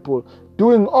 beating people,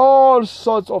 doing all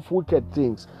sorts of wicked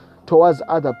things towards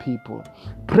other people.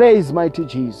 Praise mighty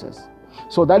Jesus.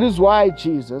 So that is why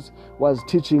Jesus was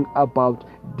teaching about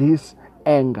this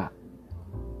anger.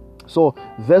 So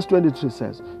verse 23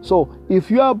 says, so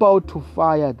if you are about to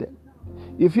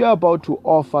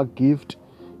offer gift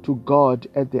to God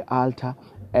at the altar,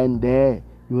 and there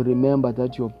you remember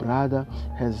that your brother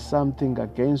has something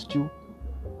against you,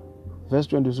 verse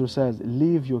 22 says,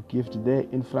 leave your gift there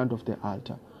in front of the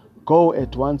altar. Go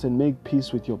at once and make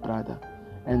peace with your brother,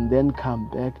 and then come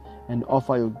back and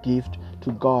offer your gift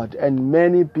to God. And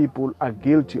many people are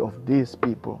guilty of this,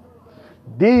 people.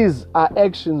 These are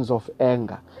actions of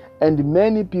anger, and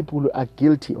many people are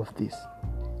guilty of this.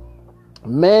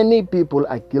 Many people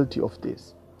are guilty of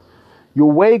this. You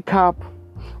wake up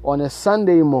on a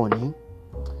Sunday morning,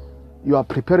 you are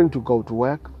preparing to go to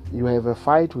work, you have a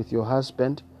fight with your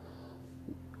husband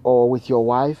or with your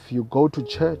wife, you go to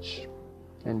church,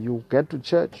 and you get to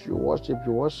church, you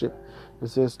worship. It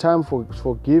says time for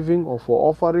giving or for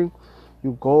offering,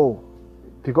 you go,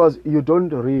 because you don't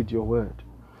read your word.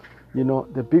 You know,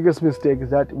 the biggest mistake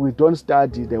is that we don't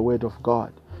study the word of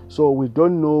God. So we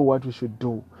don't know what we should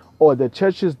do. or the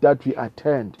churches that we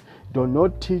attend do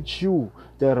not teach you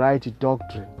the right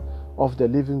doctrine of the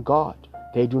living God.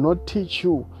 They do not teach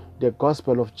you the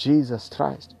gospel of Jesus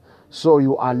Christ. So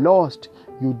you are lost.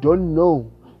 You don't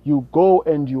know. You go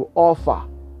and you offer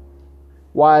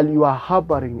while you are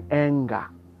harboring anger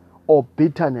or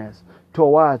bitterness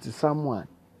towards someone.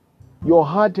 Your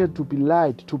heart has to be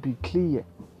light, to be clear.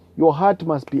 Your heart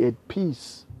must be at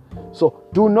peace. So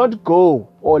do not go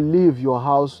or leave your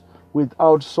house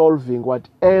without solving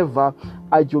whatever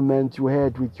argument you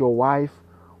had with your wife,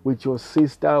 with your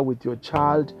sister, with your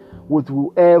child, with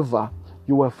whoever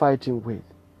you were fighting with.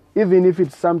 Even if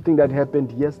it's something that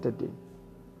happened yesterday.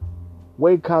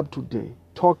 Wake up today,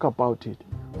 talk about it,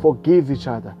 forgive each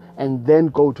other, and then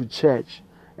go to church.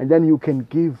 And then you can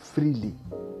give freely.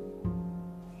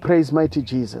 Praise mighty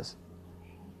Jesus.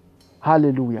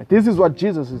 Hallelujah. This is what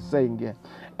Jesus is saying here.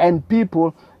 And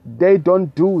people, they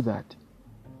don't do that.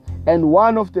 And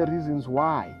one of the reasons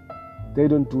why they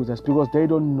don't do that is because they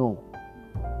don't know.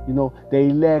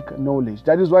 They lack knowledge.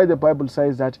 That is why the Bible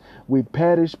says that we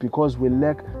perish because we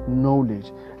lack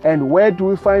knowledge. And where do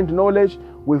we find knowledge?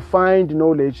 We find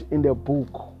knowledge in the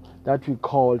book that we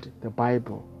called the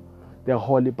Bible, the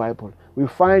Holy Bible. We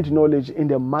find knowledge in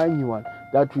the manual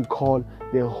that we call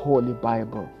the Holy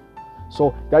Bible.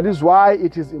 So that is why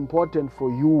it is important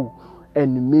for you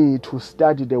and me to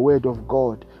study the Word of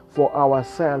God for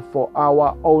ourselves, for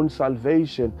our own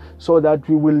salvation, so that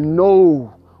we will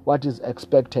know what is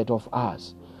expected of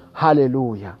us.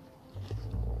 Hallelujah.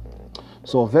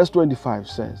 So verse 25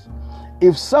 says,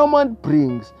 if someone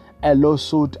brings a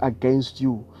lawsuit against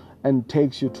you and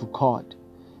takes you to court,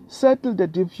 settle the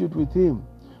dispute with him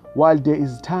while there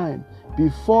is time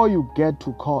before you get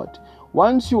to court.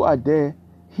 Once you are there,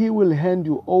 he will hand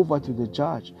you over to the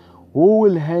judge, who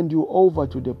will hand you over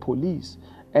to the police,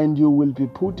 and you will be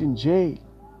put in jail.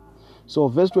 So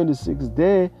verse 26,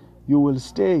 there you will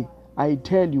stay, I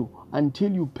tell you,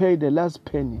 until you pay the last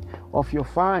penny of your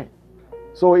fine.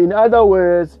 So in other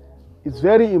words, it's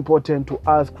very important to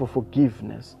ask for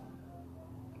forgiveness.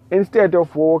 Instead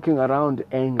of walking around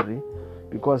angry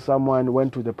because someone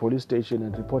went to the police station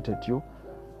and reported you.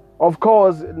 Of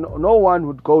course, no one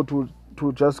would go to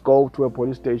just go to a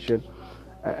police station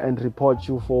and report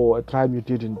you for a crime you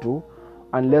didn't do,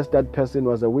 unless that person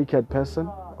was a wicked person.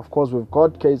 Of course, we've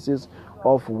got cases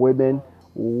of women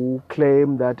who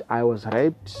claim that I was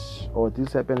raped or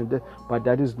this happened, but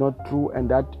that is not true. And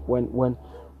that when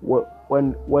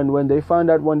they find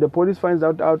out, when the police finds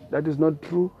out that is not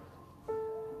true,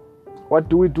 what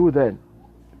do we do then?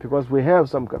 Because we have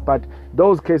some, but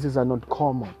those cases are not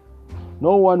common.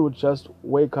 No one would just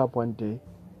wake up one day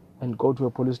and go to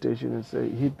a police station and say,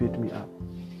 he beat me up.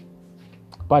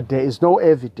 But there is no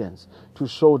evidence to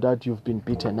show that you've been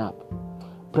beaten up.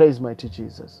 Praise mighty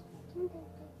Jesus.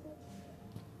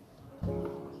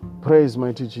 Praise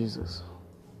mighty Jesus.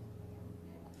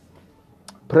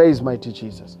 Praise mighty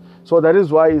Jesus. So that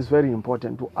is why it's very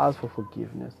important to ask for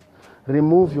forgiveness.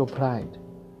 Remove your pride.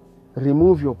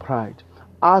 Remove your pride.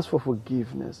 Ask for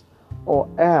forgiveness, or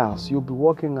else you'll be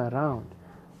walking around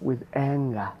with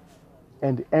anger.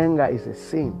 And anger is a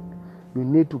sin. You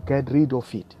need to get rid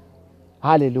of it.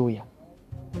 Hallelujah.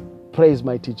 Praise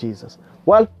mighty Jesus.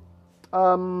 Well,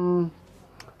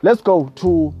 let's go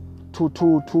to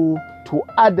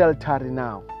adultery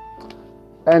now.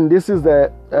 And this is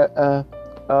the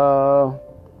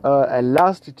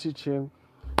last teaching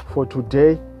for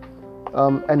today.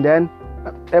 And then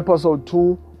episode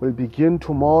 2 will begin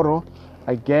tomorrow.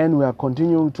 Again, we are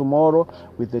continuing tomorrow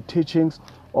with the teachings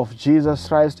of Jesus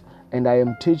Christ. And I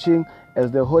am teaching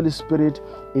as the Holy Spirit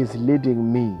is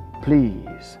leading me.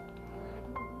 Please.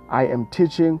 I am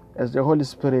teaching as the Holy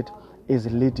Spirit is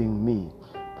leading me.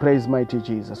 Praise mighty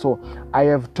Jesus. So I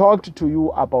have talked to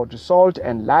you about salt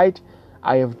and light.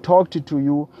 I have talked to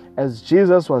you as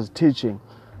Jesus was teaching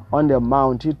on the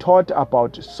mount. He taught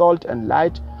about salt and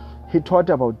light. I've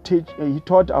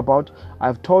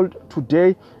told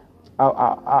today,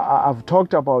 I've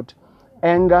talked about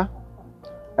anger.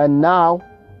 And now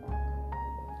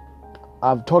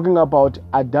I'm talking about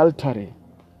adultery.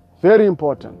 Very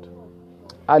important.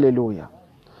 Hallelujah.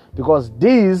 Because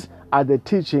these are the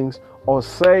teachings or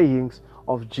sayings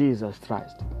of Jesus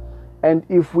Christ. And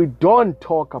if we don't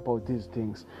talk about these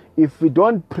things, if we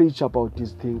don't preach about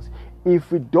these things,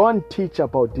 if we don't teach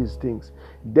about these things,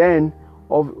 then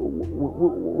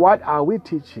what are we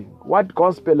teaching? What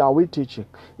gospel are we teaching?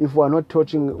 If we are not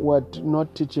talking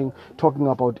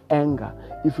about anger,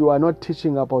 if we are not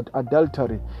teaching about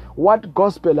adultery, what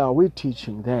gospel are we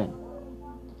teaching then?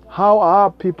 How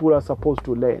are people are supposed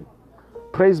to learn?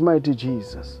 Praise mighty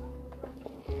Jesus.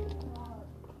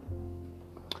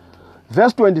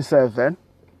 Verse 27,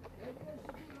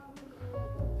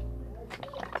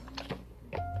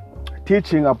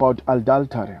 teaching about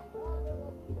adultery.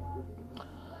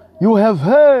 You have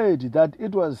heard that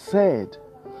it was said,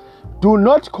 do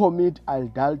not commit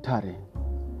adultery.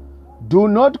 Do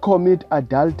not commit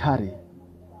adultery.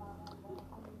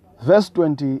 Verse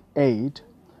 28,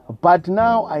 but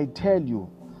now I tell you,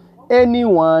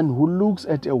 anyone who looks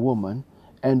at a woman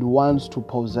and wants to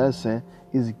possess her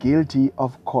is guilty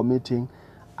of committing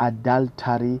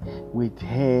adultery with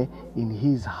her in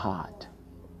his heart.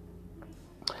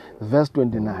 Verse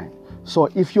 29, so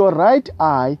if your right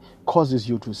eye causes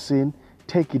you to sin,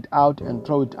 take it out and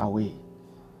throw it away.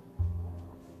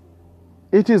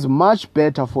 It is much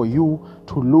better for you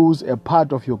to lose a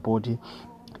part of your body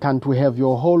than to have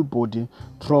your whole body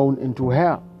thrown into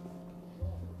hell.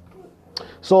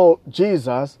 So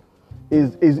Jesus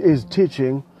is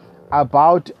teaching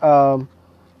about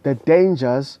the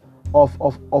dangers of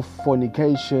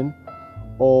fornication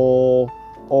or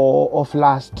of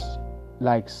lust,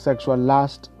 like sexual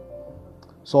lust.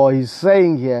 So he's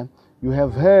saying here, you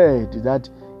have heard that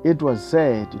it was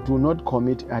said, do not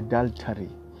commit adultery.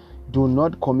 Do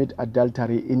not commit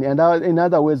adultery. In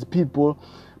other words, people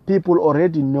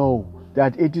already know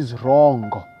that it is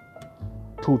wrong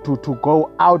to go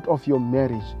out of your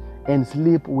marriage and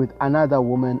sleep with another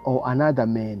woman or another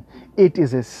man. It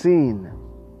is a sin.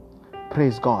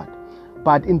 Praise God.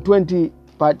 But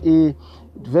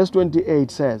verse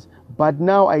 28 says, but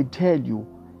now I tell you,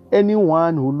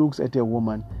 anyone who looks at a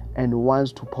woman and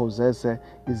wants to possess her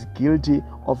is guilty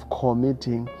of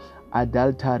committing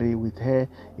adultery with her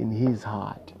in his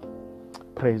heart.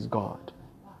 Praise God.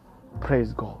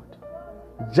 Praise God.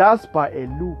 Just by a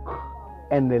look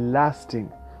and a lasting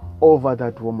over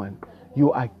that woman,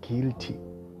 you are guilty.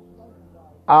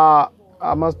 I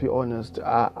must be honest,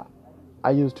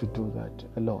 I used to do that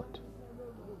a lot.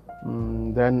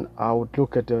 Then I would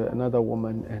look at another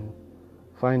woman and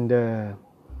find her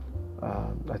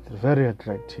very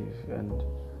attractive, and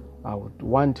I would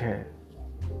want her,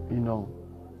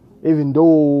 even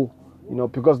though,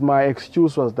 because my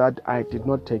excuse was that I did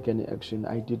not take any action.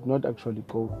 I did not actually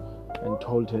go and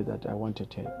told her that I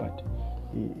wanted her. But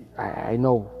I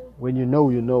know, when you know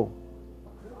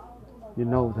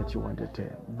that you wanted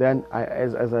her. Then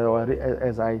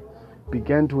as I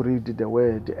began to read the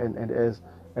word, and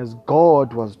as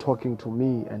God was talking to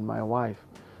me and my wife,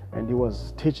 and he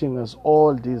was teaching us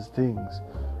all these things,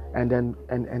 and then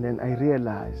I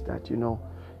realized that,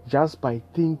 just by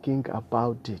thinking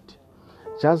about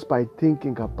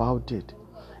it,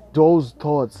 those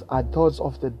thoughts are thoughts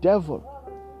of the devil.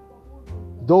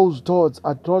 Those thoughts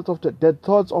are thoughts of the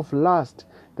thoughts of lust,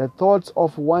 the thoughts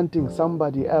of wanting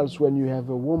somebody else when you have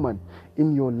a woman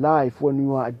in your life, when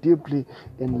you are deeply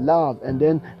in love, and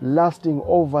then lusting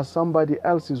over somebody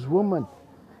else's woman.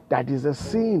 That is a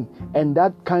sin, and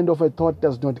that kind of a thought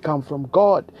does not come from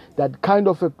God. That kind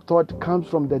of a thought comes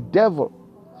from the devil.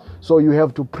 So you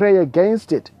have to pray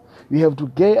against it. You have to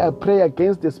pray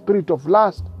against the spirit of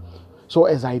lust. So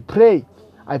as I pray,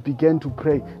 I began to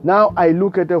pray. Now I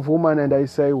look at a woman and I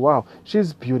say, wow,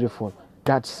 she's beautiful.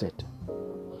 That's it.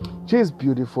 She's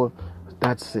beautiful.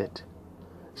 That's it.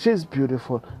 She's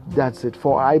beautiful. That's it.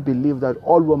 For I believe that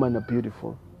all women are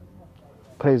beautiful.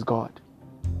 Praise God.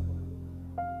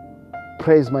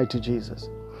 Praise mighty Jesus.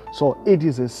 So it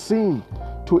is a sin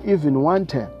to even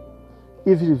want her.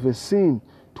 It is a sin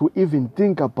to even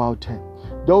think about her.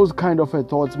 Those kind of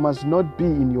thoughts must not be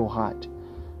in your heart,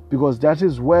 because that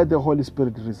is where the Holy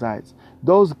Spirit resides.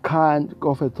 Those kind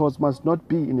of thoughts must not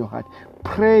be in your heart.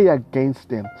 Pray against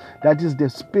them. That is the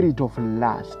spirit of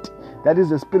lust. That is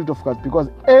the spirit of God, because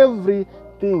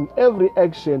everything, every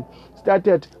action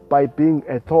started by being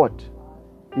a thought.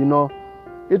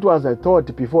 It was a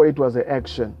thought before it was an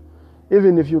action.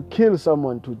 Even if you kill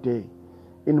someone today,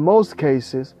 in most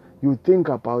cases, you think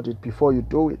about it before you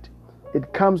do it.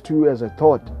 It comes to you as a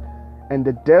thought, and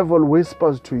the devil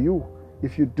whispers to you,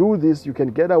 if you do this, you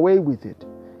can get away with it.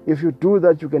 If you do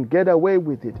that, you can get away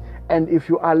with it. And if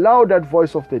you allow that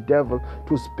voice of the devil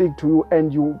to speak to you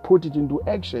and you put it into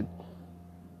action,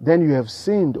 then you have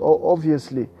sinned,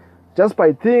 obviously. Just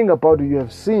by thinking about it, you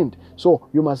have sinned. So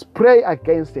you must pray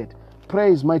against it.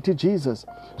 Praise mighty Jesus.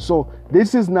 So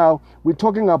this is now, we're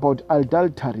talking about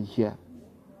adultery here.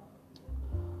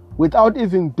 Without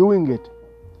even doing it,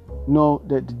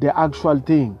 the actual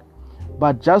thing.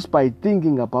 But just by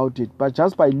thinking about it, but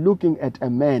just by looking at a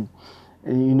man,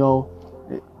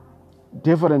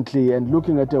 differently, and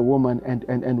looking at a woman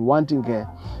and wanting her,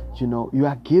 you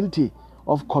are guilty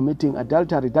of committing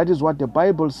adultery. That is what the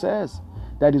Bible says.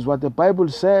 That is what the Bible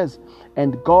says.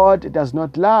 And God does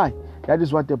not lie. That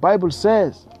is what the Bible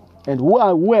says. And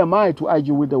who am I to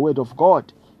argue with the word of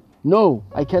God? No,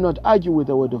 I cannot argue with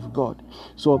the word of God.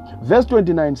 So verse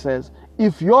 29 says,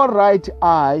 if your right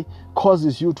eye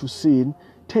causes you to sin,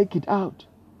 take it out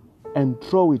and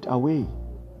throw it away.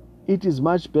 It is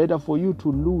much better for you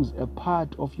to lose a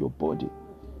part of your body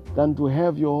than to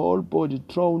have your whole body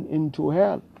thrown into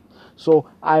hell. So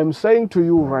I'm saying to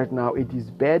you right now, it is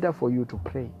better for you to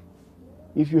pray.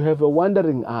 If you have a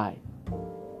wandering eye,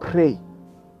 pray.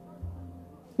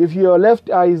 If your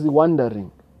left eye is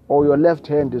wandering or your left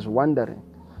hand is wandering,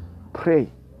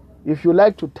 pray. If you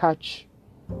like to touch,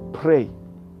 pray.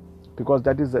 Because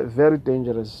that is a very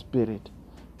dangerous spirit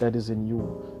that is in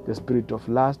you, the spirit of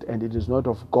lust, and it is not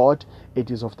of God, it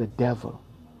is of the devil.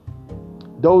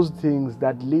 Those things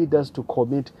that lead us to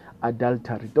commit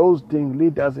adultery, those things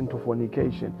lead us into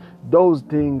fornication, those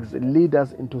things lead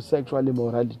us into sexual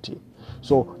immorality.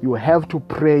 So you have to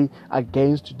pray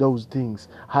against those things.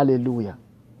 Hallelujah.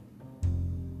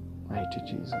 Mighty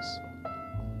Jesus.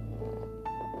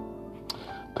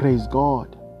 Praise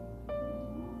God.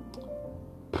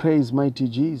 Praise mighty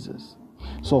Jesus.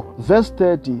 So verse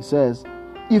 30 says,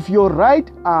 if your right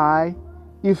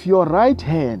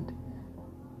hand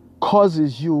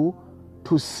causes you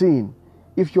to sin,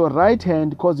 if your right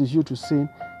hand causes you to sin,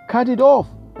 cut it off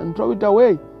and throw it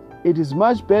away. It is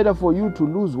much better for you to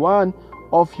lose one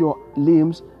of your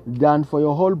limbs than for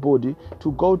your whole body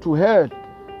to go to hell.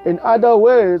 In other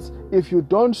words, if you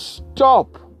don't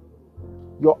stop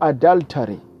your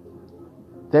adultery,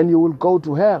 then you will go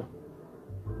to hell.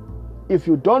 If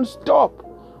you don't stop,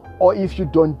 or if you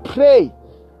don't pray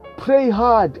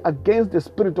hard against the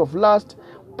spirit of lust,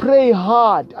 pray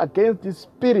hard against the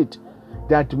spirit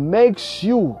that makes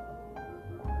you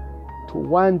to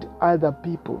want other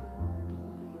people,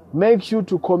 makes you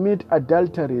to commit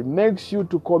adultery, makes you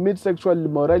to commit sexual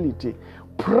immorality.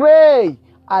 Pray,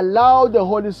 allow the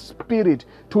Holy Spirit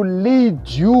to lead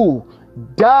you.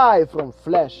 Die from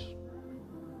flesh,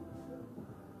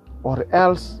 or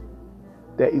else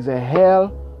there is a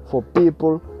hell for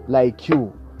people like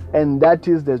you. And that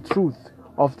is the truth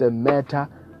of the matter.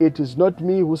 It is not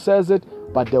me who says it,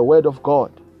 but the word of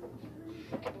God.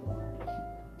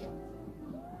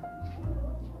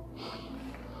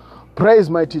 Praise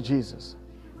mighty Jesus.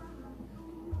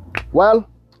 Well,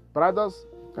 brothers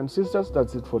and sisters,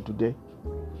 that's it for today.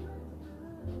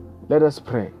 Let us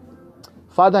pray.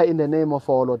 Father, in the name of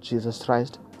our Lord Jesus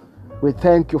Christ, we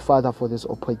thank you, Father, for this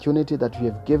opportunity that you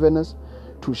have given us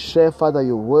to share, Father,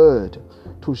 your word,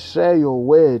 to share your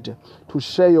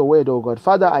word, oh God.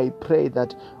 Father, I pray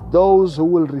that those who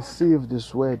will receive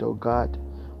this word, oh God,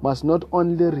 must not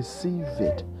only receive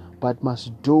it, but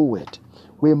must do it.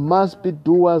 We must be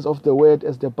doers of the word,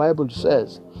 as the Bible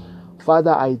says.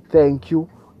 Father, I thank you,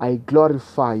 I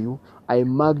glorify you, I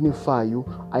magnify you,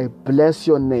 I bless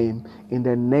your name in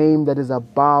the name that is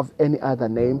above any other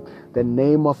name, the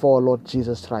name of our Lord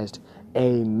Jesus Christ.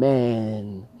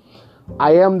 Amen.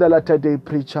 I am the Latter Day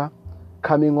Preacher,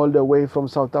 coming all the way from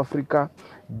South Africa.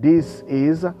 This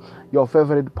is your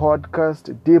favorite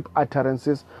podcast, Deep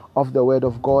Utterances of the Word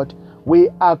of God. We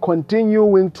are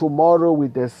continuing tomorrow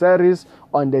with the series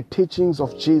on the teachings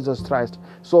of Jesus Christ.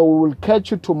 So we will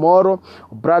catch you tomorrow,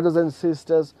 brothers and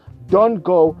sisters. Don't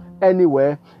go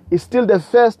anywhere. It's still the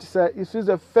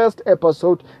first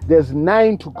episode. There's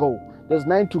 9 to go.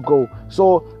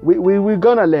 So we're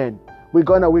gonna learn. We're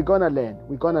gonna learn.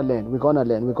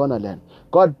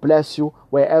 God bless you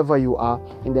wherever you are,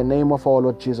 in the name of our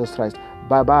Lord Jesus Christ.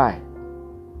 Bye-bye.